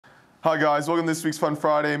Hi guys, welcome to this week's Fun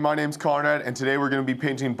Friday. My name's Conrad, and today we're going to be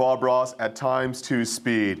painting Bob Ross at ×2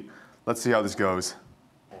 speed. Let's see how this goes.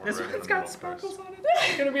 This one's got sparkles on it.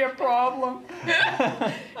 It's going to be a problem.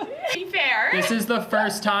 Be fair. This is the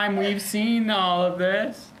first time we've seen all of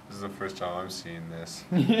this. This is the first time I'm seeing this.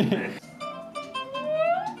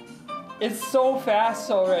 It's so fast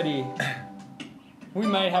already. We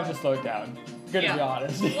might have to slow it down. Gonna be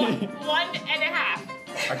honest. 1.5.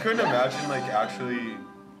 I couldn't imagine, like, actually...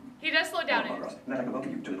 He does slow down. Hey,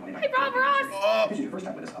 Bob Ross! This is your first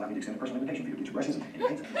time with us. Allow me to extend a personal invitation for you to get your brushes. You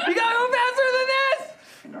gotta go faster than this!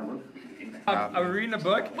 I'm reading a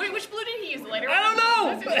book. Wait, which blue did he use? The lighter one? I don't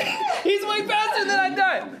know! He's way faster than I've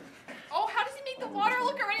done! Oh, how does he make the water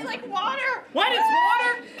look already like water? What? It's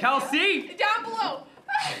water? Kelsey! Down below.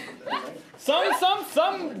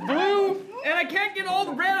 Some blue, and I can't get all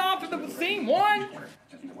the red off of the same one.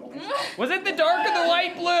 Was it the dark or the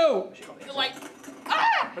light blue? The light.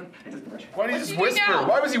 Ah! Why did he just whisper?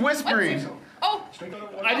 Why was he whispering? Oh,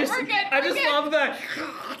 I just love the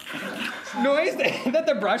noise that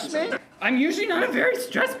the brush made. I'm usually not a very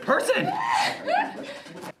stressed person.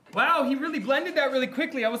 Wow, he really blended that really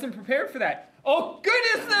quickly. I wasn't prepared for that. Oh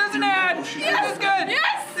goodness, there's an ad. Yes! This is good.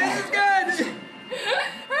 Yes! This is good.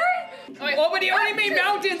 Oh, but he already made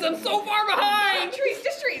mountains. I'm so far behind. Trees,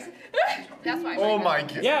 just trees. That's fine. Oh my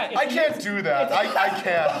god. Yeah, I can't do that. I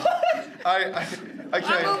can't. I can't.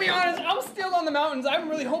 I'm gonna be honest, I'm still on the mountains. I'm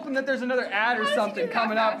really hoping that there's another ad or something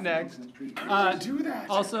coming up next. Do that.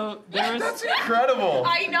 Also, there's... That's incredible.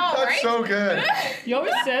 I know, That's right? so good. He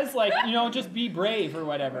always says, like, you know, just be brave or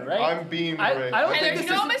whatever, right? I'm being brave. I don't And think there's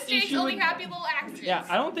this no is mistakes, issue only with- happy little accidents. Yeah,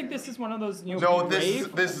 I don't think this is one of those, you know, No, be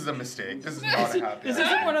brave. this is a mistake. This is not a happy. This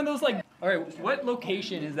isn't one of those, like... Alright, what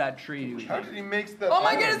location is that tree? Do we How think? did he make that? Oh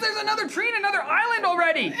my goodness, there's another tree and another island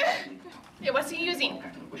already! Yeah, what's he using?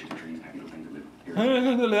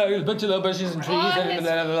 A bunch of little bushes and trees and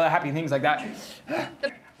happy things like that.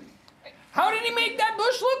 How did he make that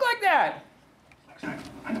bush look like that?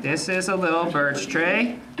 This is a little birch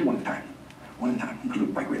tray. Do one at a time. One at a time.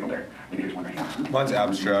 Include right where there. Maybe there's one right here. Mine's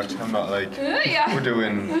abstract. I'm not like. Yeah. We're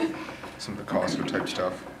doing some Picasso type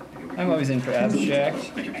stuff. I'm always in for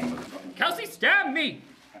abstract. Kelsey, stab me!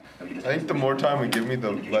 I think the more time we give me,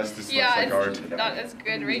 the less this looks like art. It's not as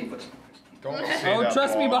good, right? Don't say Oh, that,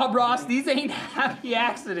 trust me, Paul. Bob Ross, these ain't happy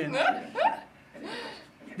accidents.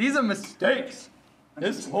 These are mistakes.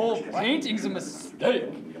 This whole painting's a mistake.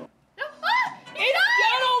 It's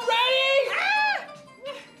done already!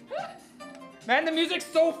 Man, the music's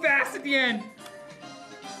so fast at the end.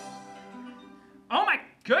 Oh my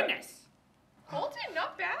goodness. Colton,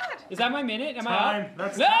 not bad. Is that my minute? Am I Time. up?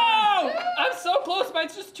 That's No! time. I'm so close,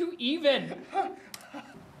 mine's just too even.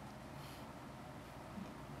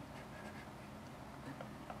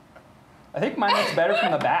 I think mine looks better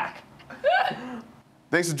from the back.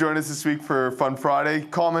 Thanks for joining us this week for Fun Friday.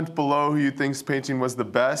 Comment below who you think's painting was the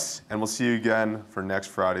best, and we'll see you again for next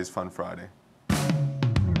Friday's Fun Friday.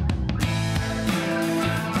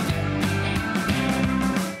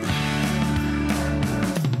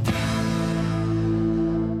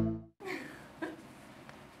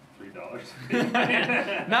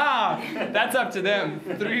 Nah, that's up to them.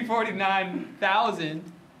 349,000.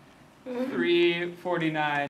 349.